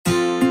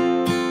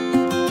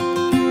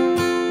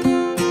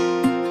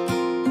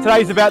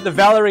Today's about the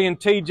Valerie and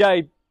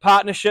TJ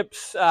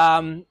partnerships.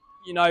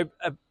 You know,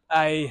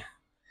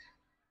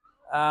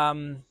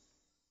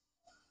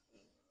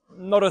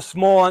 not a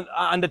small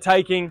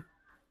undertaking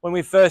when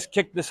we first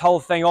kicked this whole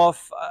thing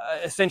off,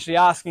 essentially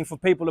asking for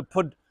people to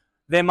put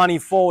their money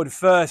forward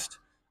first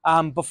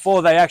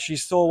before they actually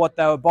saw what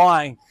they were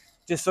buying.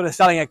 Just sort of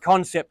selling a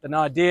concept, an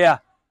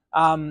idea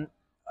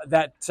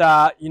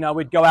that, you know,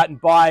 we'd go out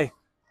and buy,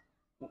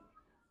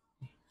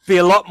 be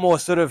a lot more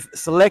sort of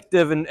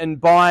selective in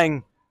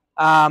buying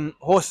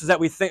horses that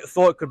we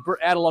thought could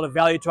add a lot of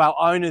value to our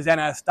owners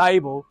and our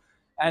stable.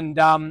 And,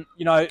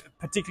 you know,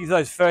 particularly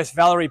those first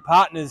Valerie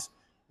partners,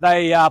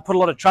 they put a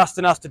lot of trust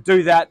in us to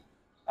do that.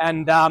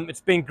 And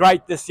it's been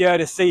great this year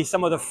to see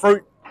some of the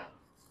fruit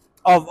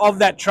of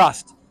that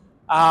trust.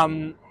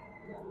 You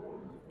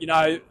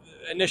know,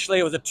 initially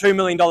it was a $2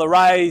 million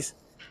raise,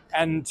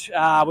 and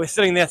we're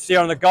sitting there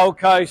on the Gold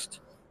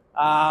Coast.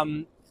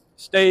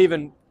 Steve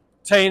and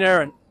Tina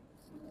and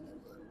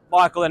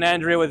Michael and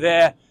Andrea were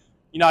there.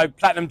 You know,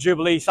 Platinum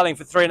Jubilee selling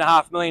for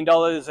 $3.5 million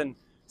and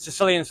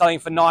Sicilian selling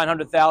for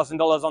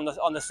 $900,000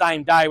 on the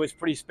same day was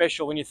pretty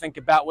special when you think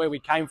about where we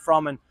came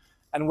from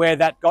and where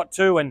that got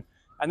to. And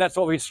that's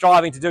what we're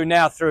striving to do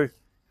now through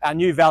our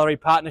new Valerie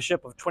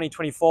partnership of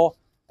 2024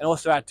 and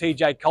also our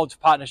TJ Colts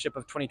partnership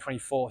of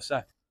 2024. So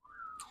I'm going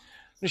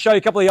to show you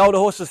a couple of the older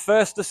horses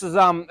first. This is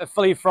a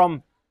filly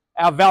from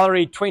our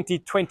Valerie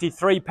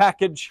 2023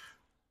 package.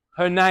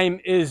 Her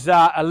name is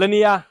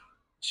Alinea.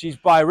 She's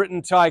by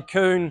Written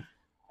Tycoon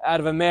out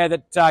of a mare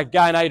that Gay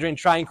and Adrian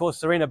trained called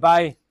Serena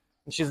Bay.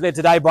 And she's led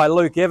today by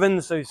Luke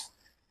Evans, who's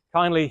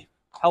kindly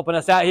helping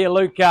us out here.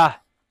 Luke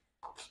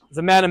is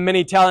a man of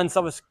many talents.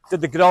 Obviously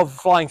did the Godolphin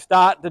Flying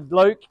Start, did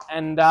Luke,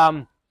 and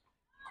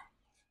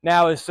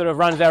now is sort of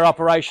runs our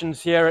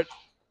operations here at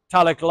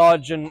Tulloch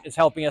Lodge and is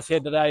helping us here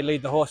today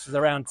lead the horses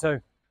around too.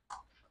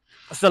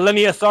 So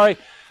Alinea, sorry.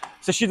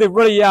 So she's a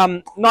really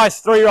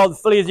nice 3-year-old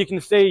filly, as you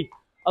can see.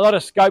 A lot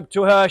of scope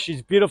to her.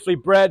 She's beautifully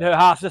bred. Her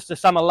half-sister,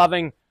 Summer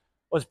Loving,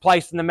 was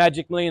placed in the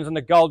Magic Millions and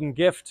the Golden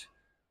Gift.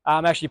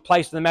 Actually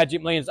placed in the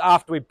Magic Millions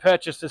after we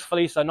purchased this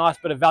filly, so nice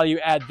bit of value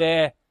add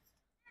there.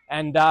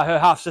 And her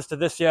half-sister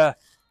this year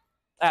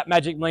at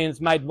Magic Millions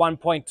made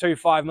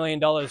 $1.25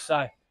 million.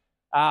 So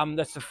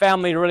that's the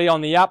family really on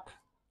the up.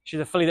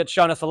 She's a filly that's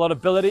shown us a lot of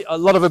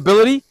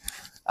ability.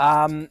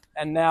 And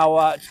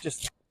now it's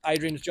just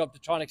Adrian's job to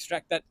try and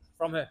extract that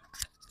from her.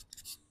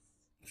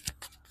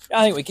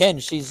 I think we can.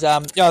 She's,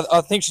 you know,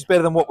 I think she's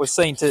better than what we've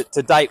seen to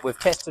date. We've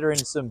tested her in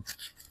some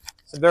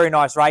very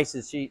nice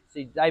races. She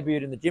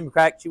debuted in the Gym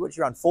Crack. She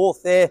run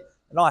 4th there.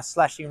 A nice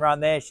slashing run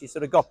there. She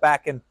sort of got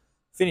back and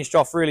finished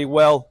off really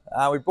well.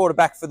 We brought her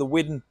back for the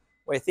Widden,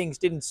 where things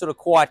didn't sort of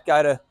quite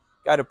go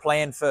to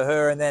plan for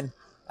her, and then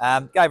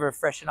gave her a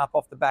freshen up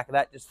off the back of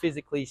that. Just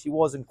physically, she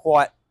wasn't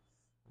quite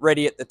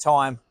ready at the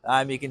time.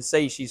 You can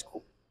see she's,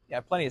 you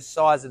know, plenty of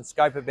size and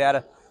scope about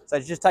her. So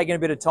it's just taking a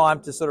bit of time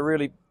to sort of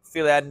really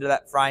feel out into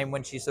that frame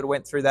when she sort of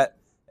went through that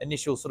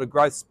initial sort of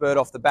growth spurt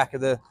off the back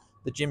of the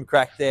Gym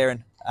Crack there,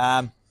 and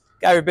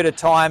gave her a bit of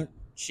time.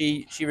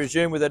 She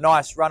resumed with a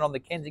nice run on the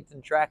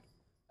Kensington track.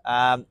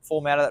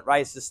 Form out of that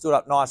race has stood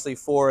up nicely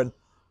for her, and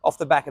off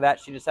the back of that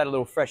she just had a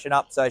little freshen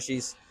up. So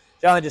she's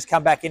only just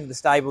come back into the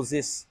stables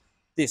this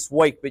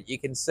week, but you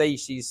can see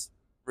she's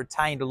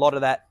retained a lot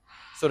of that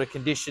sort of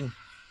condition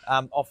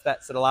off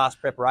that sort of last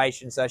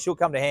preparation. So she'll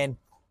come to hand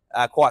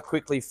quite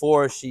quickly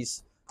for us.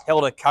 She's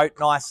held her coat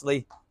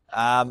nicely,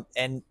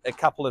 and a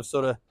couple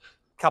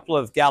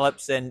of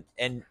gallops, and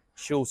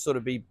she'll sort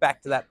of be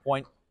back to that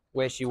point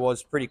where she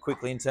was pretty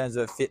quickly in terms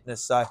of her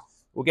fitness. So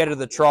we'll get her to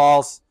the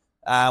trials.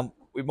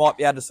 We might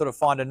be able to sort of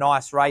find a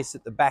nice race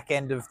at the back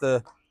end of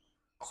the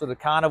sort of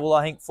carnival,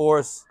 I think, for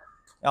us.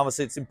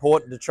 Obviously, it's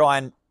important to try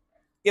and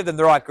give them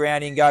the right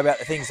grounding and go about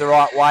the things the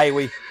right way.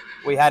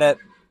 We had a,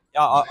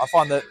 I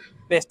find the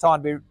best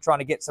time to be trying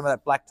to get some of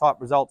that black type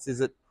results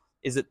is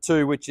at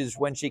 2, which is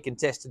when she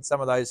contested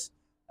some of those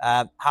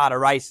harder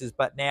races.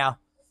 But now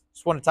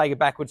just want to take a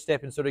backward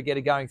step and sort of get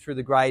her going through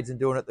the grades and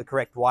doing it the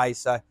correct way.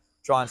 So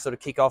try and sort of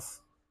kick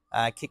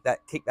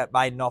that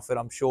maiden off, and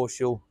I'm sure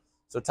she'll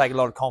sort of take a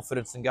lot of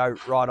confidence and go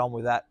right on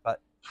with that. But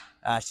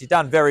she's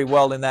done very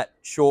well in that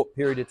short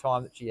period of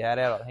time that she had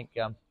out. I think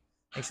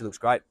she looks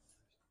great.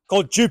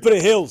 Called Jupiter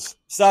Hills.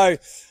 So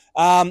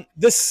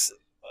this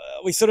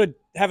we sort of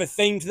have a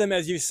theme to them,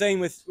 as you've seen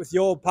with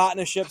your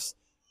partnerships.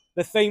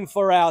 The theme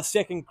for our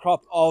second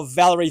crop of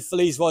Valerie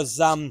fillies was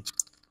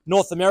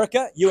North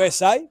America,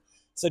 USA.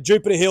 So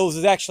Jupiter Hills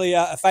is actually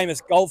a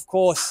famous golf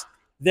course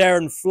there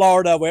in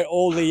Florida, where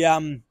all the,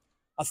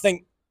 I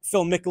think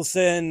Phil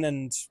Mickelson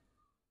and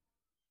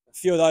a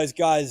few of those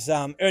guys,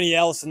 Ernie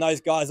Els and those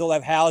guys all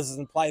have houses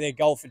and play their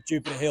golf at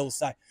Jupiter Hills.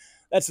 So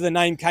that's where the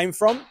name came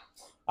from.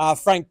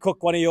 Frank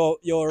Cook, one of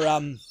your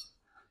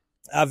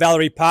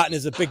Valerie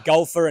partners, a big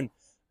golfer, and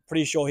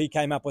pretty sure he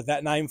came up with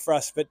that name for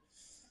us. But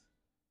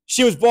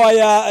she was by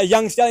a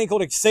young stallion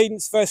called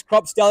Exceedance, first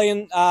crop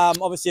stallion.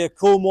 Obviously a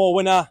Coolmore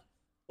winner,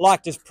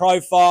 liked his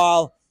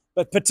profile,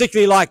 but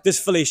particularly liked this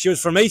filly. She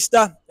was from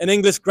Easter, an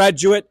English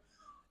graduate,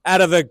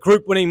 out of a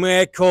group winning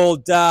mare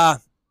called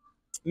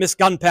Miss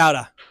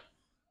Gunpowder.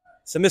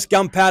 So Miss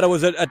Gunpowder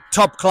was a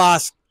top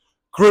class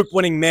group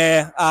winning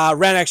mare,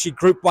 ran actually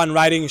Group 1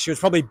 rating. She was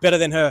probably better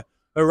than her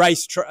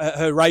race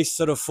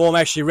sort of form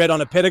actually read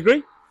on a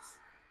pedigree.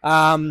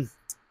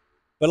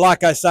 But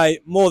like I say,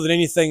 more than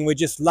anything, we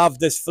just love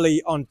this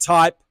filly on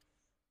type.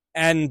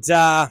 And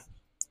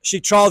she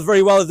trialled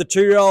very well as a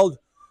 2-year-old.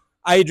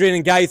 Adrian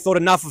and Gay thought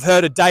enough of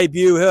her to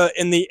debut her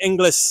in the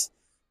English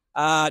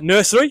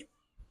nursery,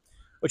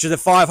 which is a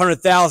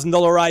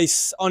 $500,000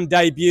 race. On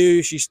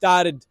debut, she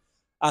started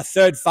a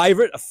third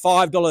favourite, a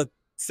 $5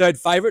 third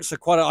favourite, so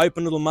quite an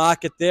open little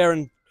market there.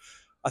 And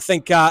I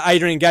think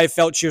Adrian and Gay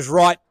felt she was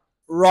right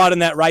in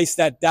that race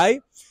that day.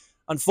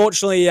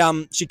 Unfortunately,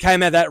 she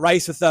came out of that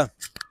race with a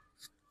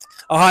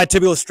high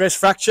tibial stress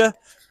fracture,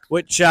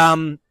 which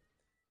I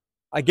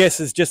guess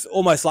is just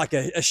almost like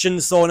a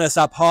shin soreness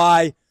up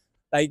high.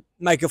 They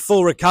make a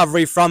full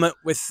recovery from it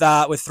with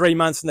 3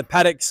 months in the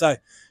paddock. So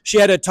she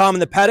had her time in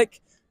the paddock,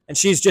 and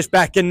she's just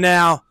back in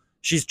now.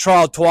 She's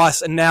trialled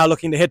twice and now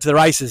looking to head to the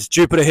races,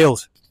 Jupiter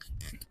Hills.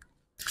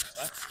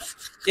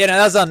 Yeah, no,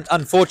 that was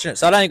unfortunate.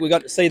 So I don't think we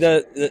got to see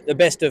the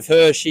best of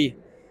her. She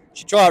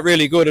tried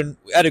really good and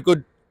had a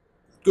good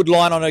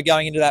line on her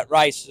going into that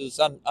race. It was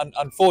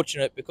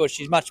unfortunate because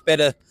she's much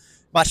better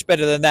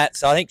than that.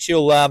 So I think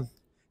she'll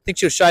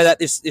show that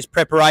this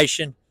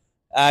preparation.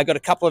 Got a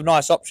couple of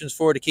nice options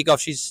for her to kick off.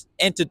 She's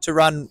entered to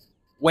run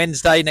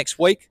Wednesday next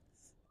week.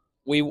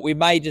 We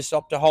may just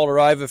opt to hold her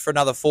over for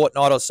another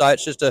fortnight or so.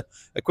 It's just a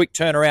quick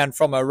turnaround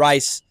from a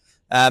race.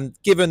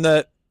 Given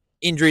the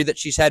injury that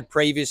she's had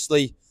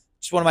previously,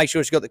 just want to make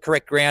sure she's got the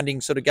correct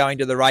grounding sort of going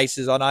to the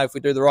races. I know if we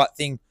do the right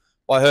thing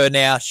by her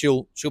now,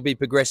 she'll be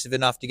progressive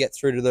enough to get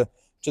through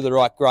to the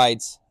right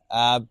grades.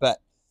 But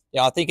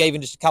yeah, I think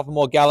even just a couple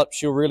more gallops,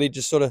 she'll really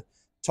just sort of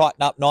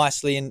tighten up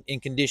nicely in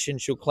condition.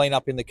 She'll clean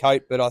up in the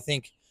coat, but I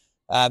think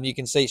you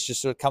can see it's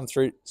just sort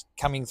of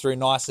coming through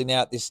nicely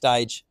now at this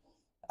stage.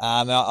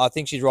 I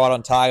think she's right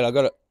on target. I've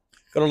got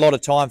a lot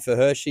of time for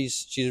her.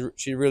 She's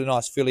a really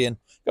nice filly and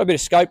got a bit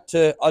of scope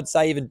to, I'd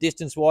say, even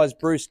distance wise,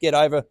 Bruce, get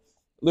over a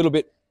little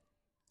bit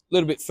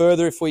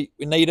further if we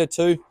need her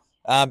to.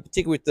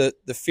 Particularly with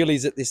the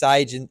fillies at this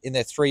age in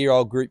their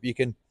 3-year-old group, you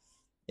can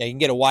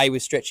get away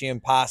with stretching them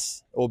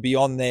past or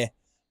beyond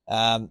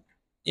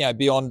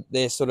beyond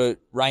their sort of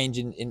range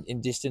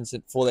in distance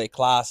for their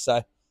class. So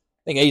I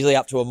think easily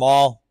up to a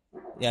mile.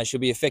 She'll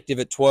be effective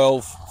at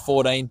 12,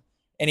 14,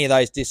 any of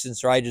those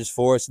distance ranges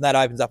for us, and that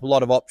opens up a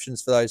lot of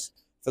options for those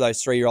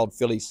 3-year-old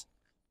fillies.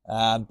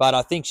 But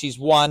I think she's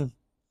one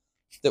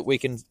that we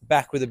can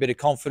back with a bit of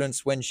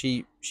confidence when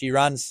she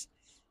runs.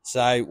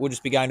 So we'll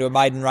just be going to a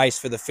maiden race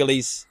for the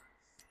fillies.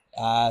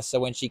 So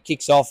when she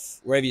kicks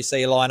off, wherever you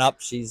see her line up,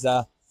 she's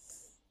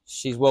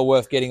well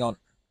worth getting on.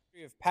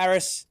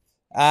 Paris,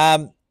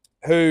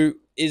 who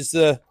is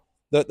the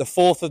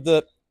fourth of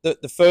the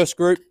first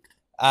group.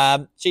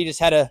 She just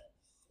had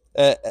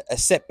a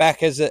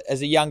setback as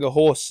a younger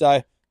horse,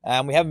 so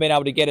we haven't been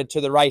able to get her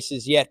to the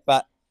races yet.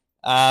 But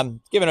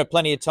given her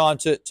plenty of time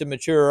to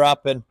mature her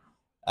up,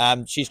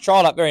 and she's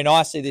trialled up very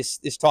nicely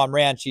this time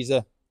round.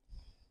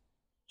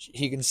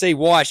 You can see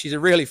why. She's a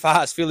really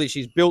fast filly.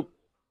 She's built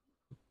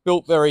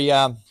very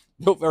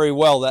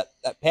well. That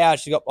power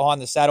she got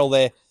behind the saddle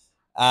there,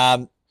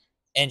 and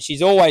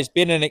she's always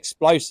been an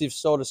explosive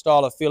sort of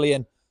style of filly,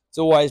 and it's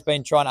always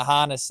been trying to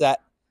harness that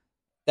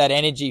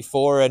energy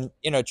for her. And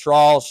in her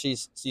trials,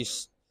 she's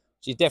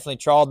definitely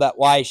trialled that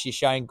way. She's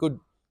showing good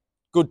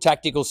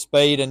tactical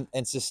speed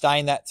and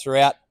sustain that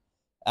throughout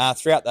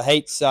the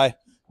heats. So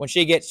when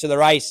she gets to the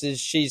races,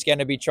 she's going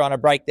to be trying to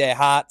break their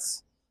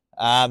hearts.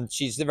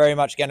 She's very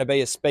much going to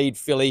be a speed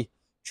filly,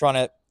 trying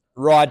to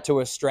ride to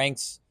her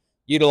strengths,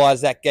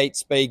 utilise that gate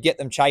speed, get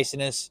them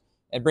chasing us,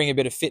 and bring a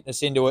bit of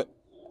fitness into it.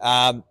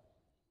 I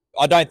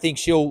don't think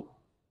she'll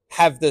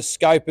have the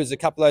scope as a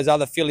couple of those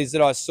other fillies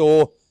that I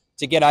saw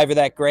to get over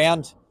that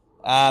ground.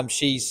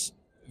 She's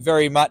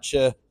very much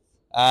an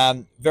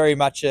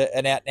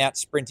out-and-out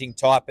sprinting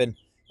type, and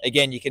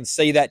again, you can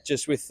see that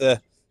just with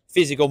the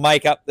physical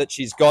makeup that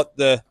she's got,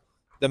 the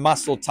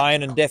muscle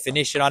tone and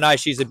definition. I know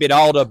she's a bit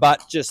older,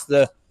 but just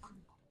the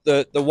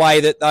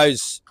way that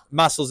those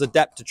muscles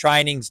adapt to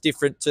training is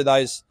different to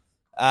those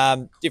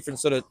different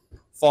sort of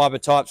fibre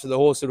types of the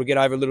horse that will get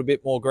over a little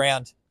bit more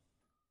ground.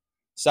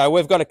 So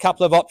we've got a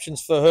couple of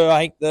options for her. I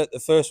think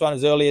the first one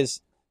as early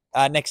as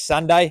next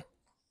Sunday.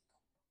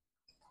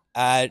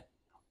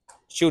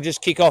 She'll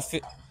just kick off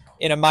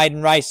in a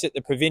maiden race at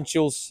the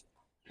Provincials,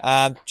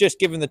 just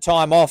given the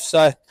time off.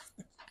 So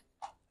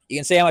you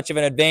can see how much of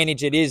an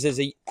advantage it is as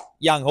a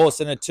young horse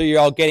and a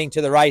 2-year-old getting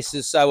to the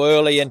races so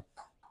early, and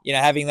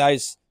having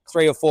those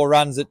 3 or 4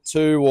 runs at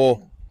 2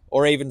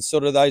 or even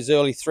sort of those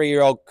early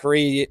 3-year-old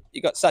career.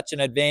 You got such an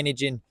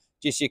advantage in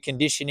just your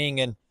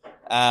conditioning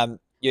and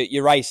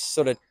your race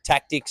sort of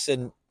tactics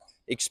and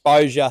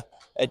exposure.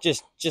 It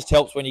just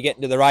helps when you get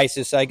into the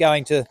races. So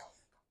going to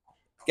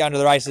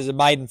the races as a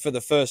maiden for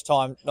the first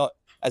time, not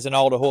as an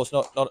older horse,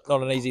 not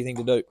an easy thing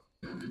to do.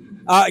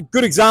 A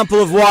good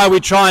example of why we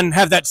try and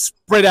have that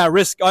spread our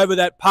risk over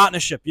that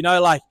partnership. You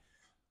know, like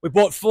we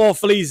bought 4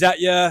 fillies that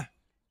year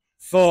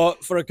for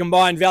a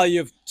combined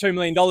value of $2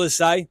 million,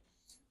 say.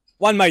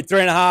 One made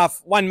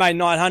 3.5, one made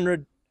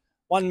 900,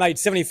 one made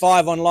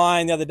 75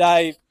 online the other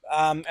day,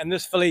 and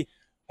this filly,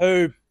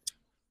 who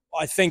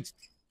I think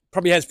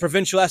probably has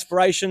provincial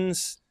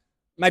aspirations,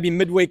 maybe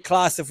midweek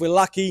class if we're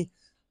lucky,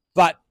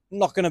 but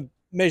not going to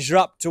measure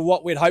up to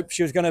what we'd hoped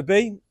she was going to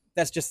be.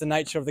 That's just the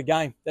nature of the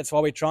game. That's why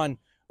we try and,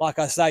 like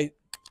I say,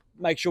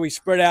 make sure we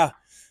spread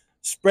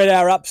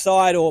our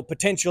upside or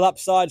potential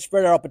upside,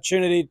 spread our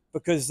opportunity,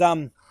 because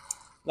the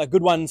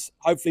good ones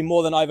hopefully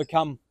more than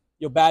overcome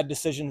your bad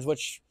decisions,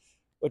 which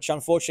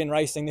unfortunately in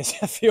racing there's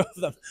a few of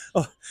them,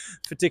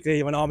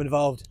 particularly when I'm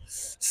involved.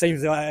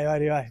 Seems that way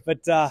anyway.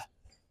 But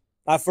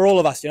for all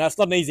of us, you know, it's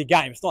not an easy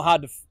game. It's not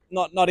hard to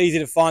not easy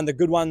to find the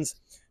good ones.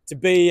 To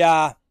be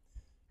to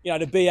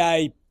be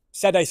a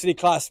Saturday City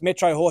Class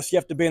Metro horse, you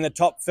have to be in the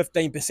top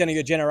 15% of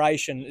your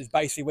generation. Is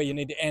basically where you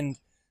need to end,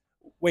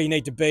 where you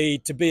need to be.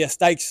 To be a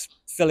stakes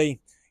filly,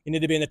 you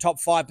need to be in the top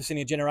 5% of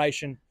your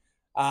generation.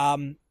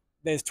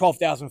 There's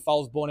 12,000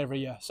 foals born every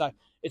year, so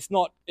it's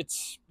you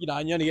know,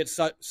 and you only get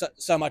so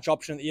much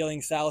option at the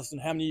yearling sales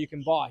and how many you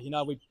can buy. You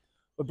know, we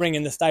bring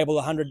in the stable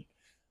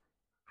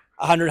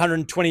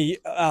 120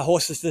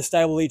 horses to the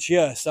stable each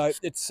year, so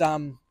it's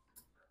you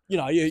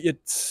know,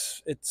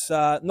 it's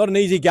not an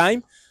easy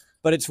game,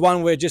 but it's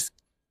one we're just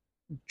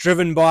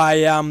driven by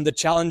the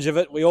challenge of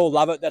it. We all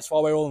love it. That's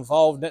why we're all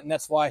involved in it, and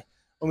that's why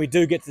when we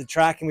do get to the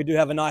track and we do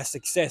have a nice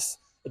success,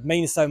 it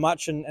means so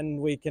much,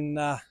 and we can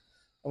and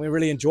we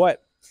really enjoy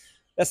it.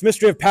 That's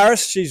Mystery of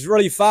Paris. She's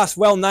really fast,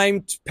 well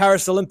named.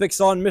 Paris Olympics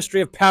on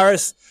Mystery of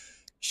Paris.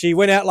 She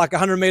went out like a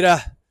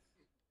 100-meter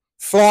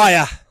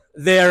flyer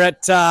there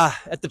at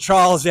the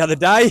trials the other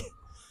day.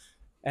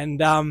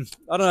 And I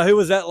don't know, who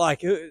was that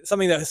like?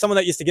 Someone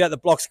that used to get out the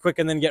blocks quick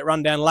and then get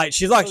run down late.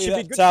 She's like, we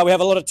have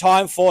a lot of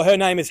time for. Her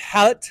name is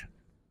Hallett,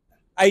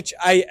 Hallett.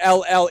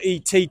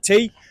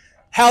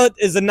 Hallett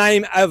is the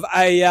name of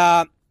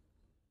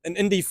an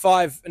Indy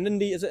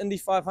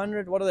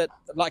 500? What are that?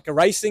 Like a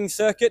racing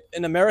circuit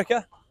in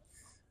America.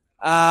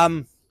 A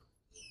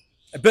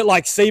bit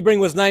like Sebring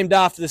was named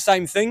after the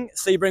same thing.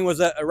 Sebring was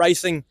a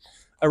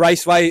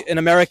raceway in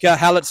America.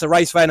 Hallett's a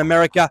raceway in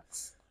America.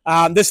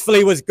 This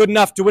filly was good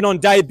enough to win on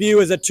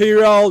debut as a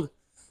 2-year-old,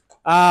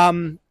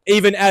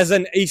 even as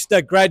an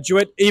Easter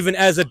graduate, even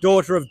as a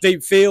daughter of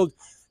Deep Field,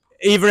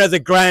 even as a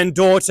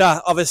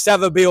granddaughter of a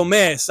Savabeel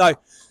mare. So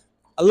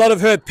a lot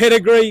of her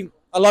pedigree,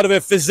 a lot of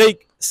her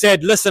physique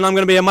said, listen, I'm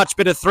going to be a much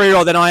better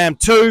 3-year-old than I am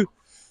 2.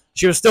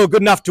 She was still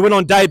good enough to win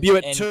on debut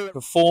at 2.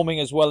 Performing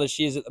as well as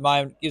she is at the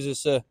moment gives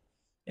us a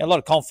lot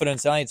of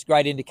confidence. I think it's a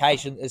great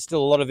indication there's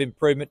still a lot of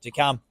improvement to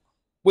come.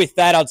 With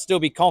that, I'd still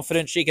be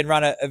confident she can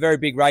run a very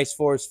big race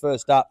for us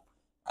first up.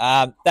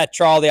 That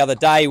trial the other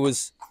day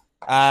was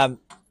there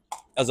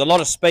was a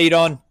lot of speed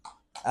on.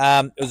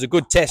 It was a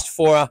good test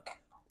for her,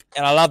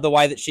 and I love the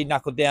way that she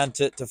knuckled down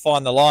to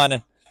find the line.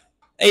 And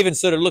even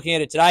sort of looking at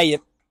it today,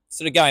 you're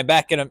sort of going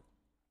back and I'm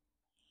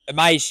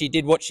amazed she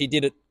did what she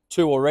did at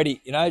 2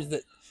 already. You know,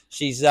 that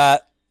she's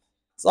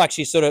it's like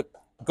she's sort of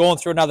gone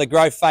through another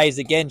growth phase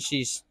again.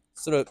 She's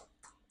sort of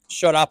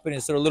shot up and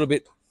is sort of a little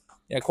bit,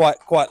 you know,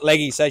 quite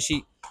leggy. So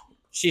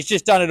she's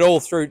just done it all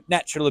through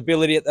natural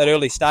ability at that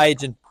early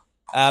stage. And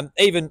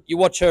even you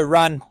watch her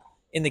run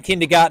in the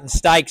kindergarten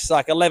stakes,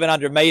 like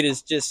 1,100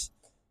 metres, just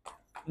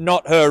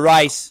not her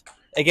race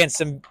against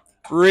some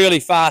really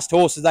fast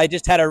horses. They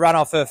just had her run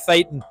off her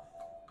feet, and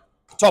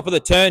top of the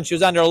turn, she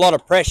was under a lot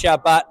of pressure,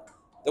 but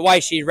the way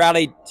she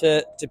rallied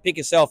to pick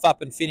herself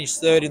up and finish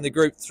 3rd in the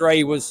Group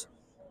 3 was,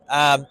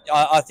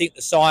 I think,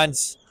 the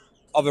signs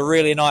of a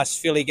really nice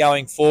filly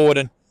going forward.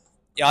 And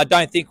you know, I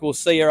don't think we'll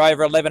see her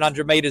over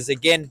 1,100 metres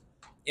again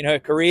in her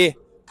career.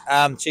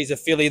 She's a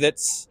filly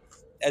that's,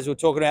 as we were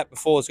talking about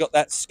before, has got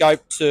that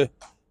scope to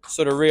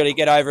sort of really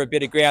get over a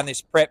bit of ground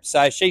this prep.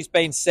 So she's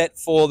been set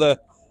for the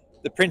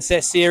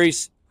Princess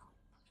Series,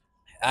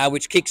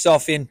 which kicks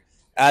off in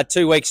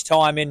 2 weeks'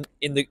 time in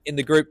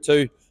the Group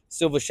 2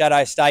 Silver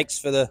Shadow Stakes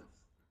for the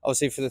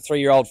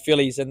 3-year-old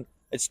fillies. And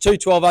it's 2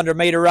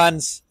 1,200-metre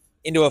runs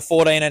into a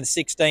 14 and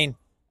 16,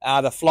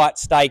 the Flight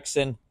Stakes.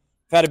 And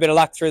we've had a bit of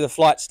luck through the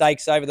Flight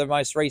Stakes over the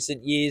most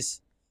recent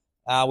years.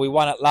 We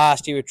won it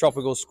last year with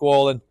Tropical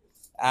Squall, and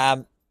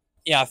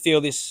I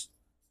feel this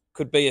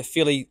could be a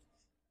filly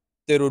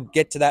that would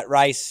get to that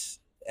race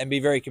and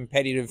be very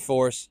competitive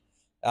for us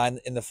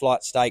in the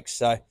Flight Stakes.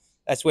 So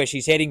that's where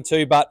she's heading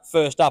to. But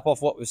first up,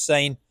 off what we've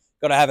seen,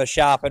 got to have her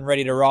sharp and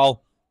ready to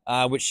roll,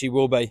 which she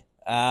will be.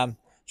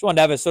 She wanted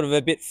to have her sort of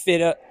a bit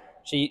fitter.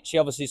 She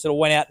obviously sort of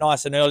went out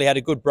nice and early, had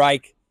a good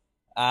break,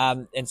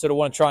 and sort of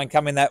want to try and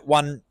come in that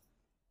one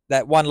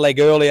leg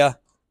earlier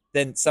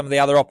than some of the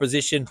other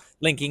opposition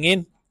linking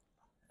in.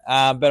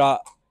 But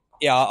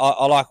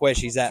I like where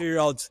she's at.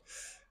 2-year-olds.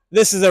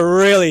 This is a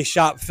really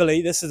sharp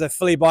filly. This is a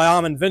filly by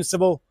Arm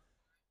Invincible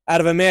out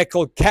of a mare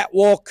called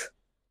Catwalk.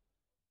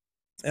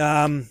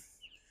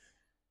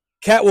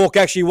 Catwalk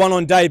actually won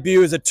on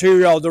debut as a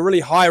 2-year-old, a really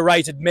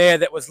high-rated mare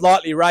that was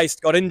lightly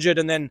raced, got injured,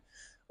 and then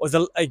was,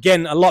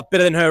 again, a lot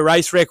better than her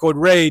race record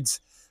reads.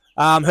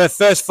 Her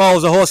first foal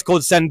is a horse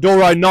called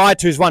Sandoro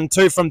Knight, who's won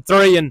 2 from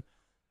 3 in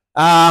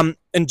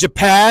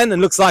Japan,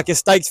 and looks like a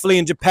stakes filly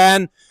in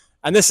Japan.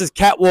 And this is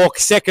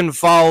Catwalk's second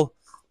foal,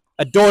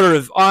 a daughter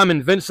of I'm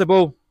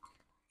Invincible.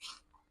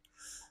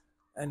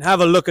 And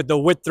have a look at the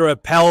width through her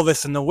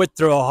pelvis and the width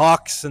through her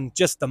hocks and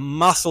just the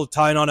muscle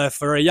tone on her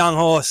for a young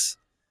horse.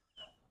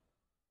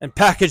 And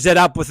package that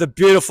up with the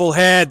beautiful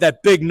hair,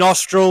 that big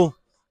nostril,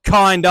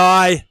 kind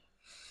eye.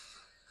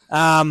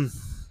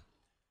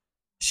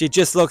 She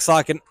just looks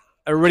like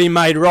a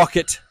ready-made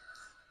rocket.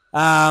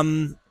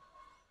 I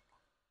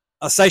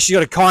say she's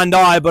got a kind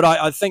eye, but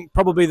I think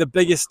probably the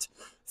biggest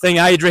thing,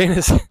 Adrian,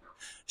 is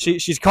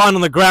she's kind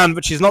on the ground,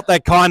 but she's not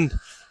that kind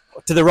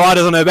to the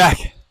riders on her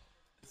back.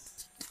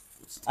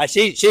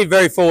 She's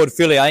very forward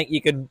filly. I think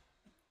you can,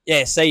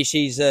 see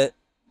she's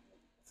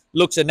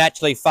looks a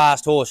naturally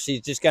fast horse.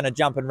 She's just going to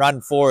jump and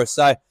run for us.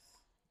 So,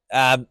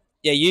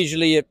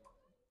 usually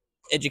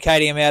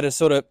educating them how to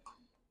sort of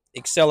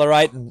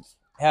accelerate and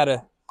how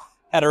to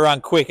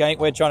run quick. I think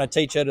we're trying to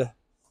teach her to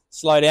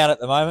slow down at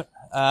the moment.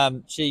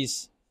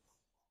 She's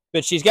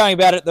going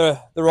about it the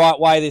right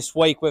way this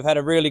week. We've had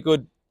a really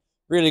good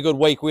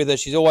week with her.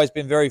 She's always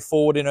been very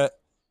forward in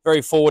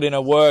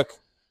her work.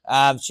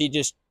 She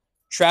just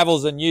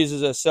travels and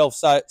uses herself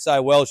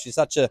so well. She's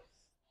such a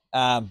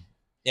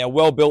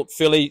well-built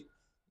filly.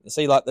 You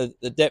see like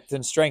the depth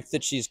and strength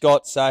that she's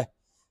got. So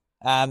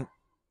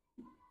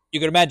you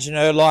could imagine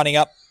her lining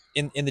up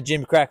in the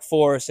gym crack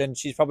for us, and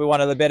she's probably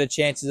one of the better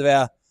chances of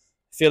our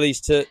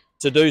fillies to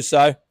do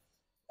so.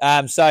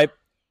 So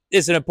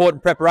it's an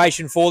important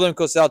preparation for them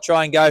because they'll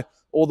try and go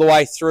all the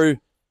way through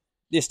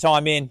this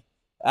time in.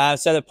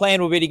 So the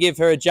plan will be to give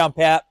her a jump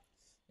out.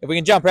 If we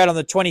can jump out on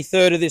the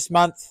 23rd of this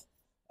month,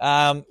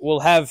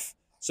 we'll have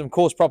some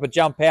course proper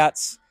jump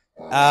outs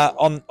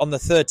on the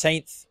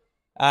 13th,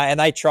 and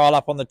they trial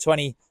up on the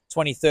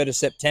 23rd of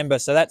September.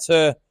 So that's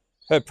her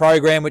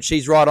program, which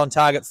she's right on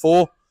target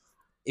for.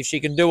 If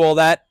she can do all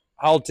that,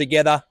 hold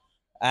together,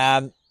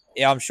 I'm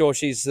sure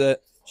she's the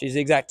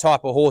exact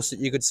type of horse that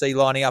you could see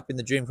lining up in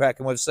the Dream Crack,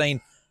 and we've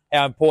seen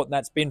how important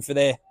that's been for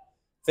their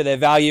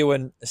value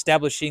and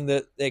establishing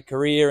their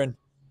career, and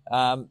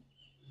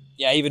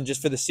even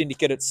just for the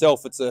syndicate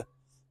itself, it's a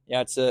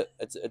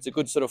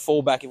good sort of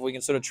fallback if we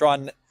can sort of try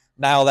and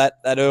nail that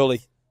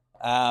early.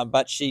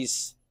 But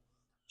she's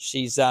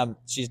done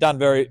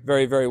very,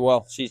 very, very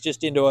well. She's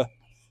just into a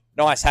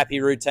nice, happy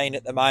routine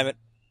at the moment.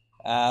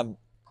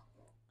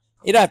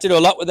 You don't have to do a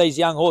lot with these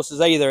young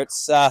horses either.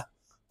 It's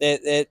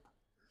they're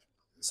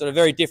sort of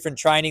very different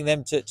training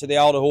them to the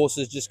older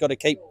horses. Just got to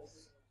keep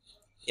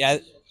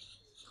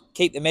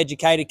them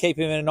educated, keep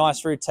them in a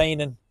nice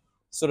routine, and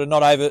sort of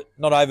not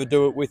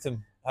overdo it with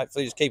them.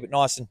 Hopefully, just keep it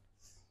nice and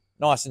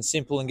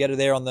simple, and get her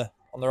there on the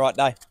right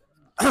day.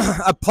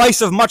 A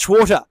place of much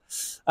water,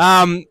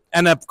 and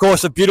of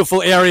course a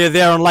beautiful area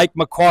there on Lake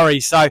Macquarie.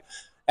 So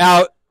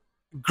our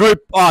group,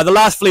 the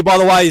last filly, by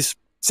the way, is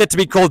set to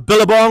be called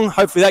Billabong.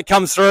 Hopefully that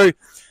comes through.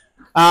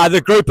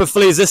 The group of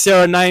fillies this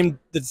year are named,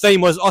 the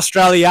theme was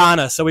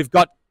Australiana. So we've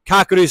got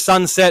Kakadu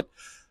Sunset,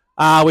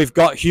 we've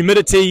got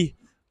Humidity,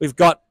 we've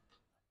got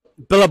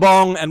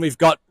Billabong, and we've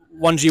got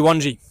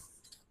Wanji.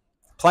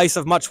 Place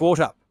of much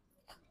water.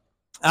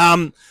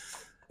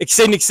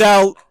 Exceed and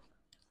Excel,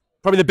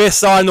 probably the best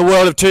side in the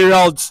world of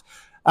 2-year-olds.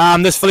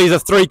 This filly is a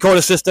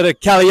 3/4 sister to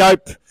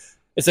Calliope.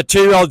 It's a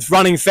 2-year-old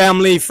running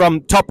family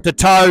from top to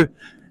toe.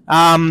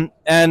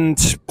 And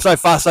so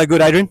far, so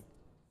good, Adrian.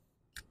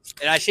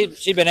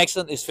 She's been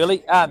excellent, this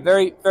filly.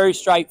 Very, very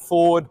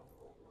straightforward.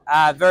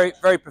 Very,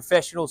 very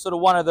professional. Sort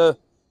of one of the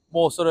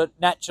more sort of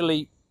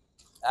naturally,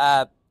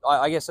 I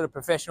guess, sort of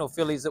professional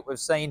fillies that we've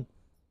seen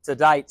to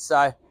date.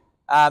 So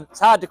it's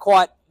hard to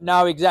quite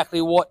know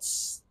exactly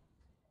what's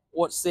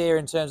there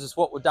in terms of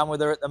what we've done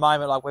with her at the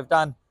moment. Like, we've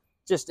done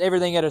just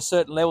everything at a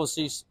certain level.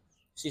 She's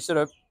sort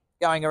of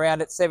going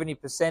around at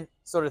 70%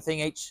 sort of thing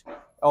each,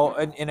 or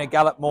in her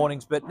gallop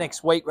mornings. But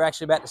next week we're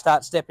actually about to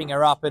start stepping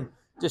her up and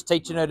just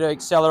teaching her to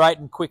accelerate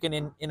and quicken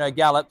in her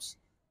gallops.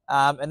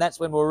 And that's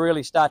when we'll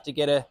really start to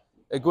get a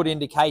good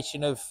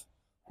indication of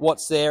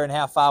what's there and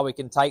how far we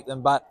can take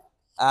them. But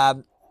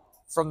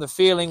from the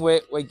feeling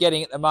we're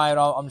getting at the moment,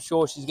 I'm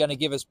sure she's going to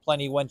give us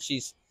plenty when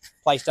she's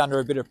placed under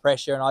a bit of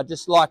pressure. And I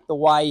just like the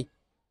way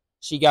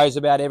she goes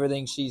about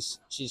everything. She's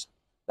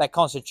that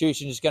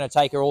constitution is going to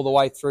take her all the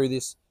way through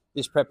this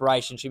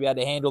preparation. She'll be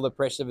able to handle the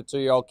pressure of a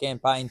 2-year-old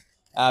campaign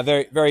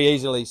very, very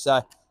easily.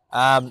 So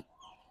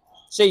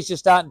she's just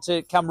starting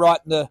to come right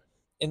in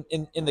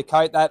the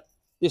coat. That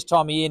this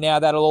time of year now,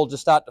 that'll all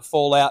just start to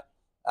fall out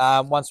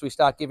once we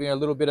start giving her a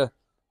little bit of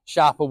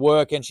sharper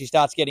work and she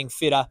starts getting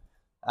fitter.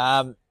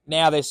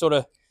 Now they're sort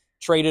of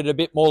treated a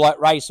bit more like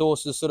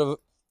racehorses, sort of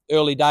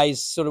early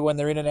days, sort of when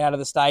they're in and out of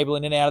the stable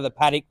and in and out of the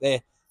paddock.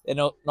 They're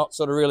not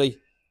sort of really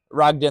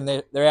rugged, and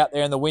they're out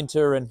there in the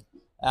winter, and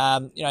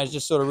it's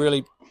just sort of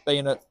really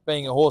being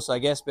a horse, I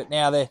guess. But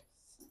now they're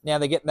now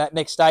they're getting that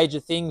next stage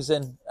of things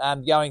and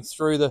going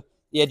through the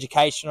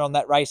education on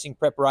that racing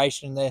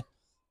preparation.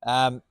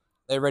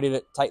 They're ready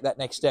to take that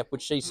next step,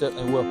 which she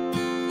certainly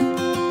will.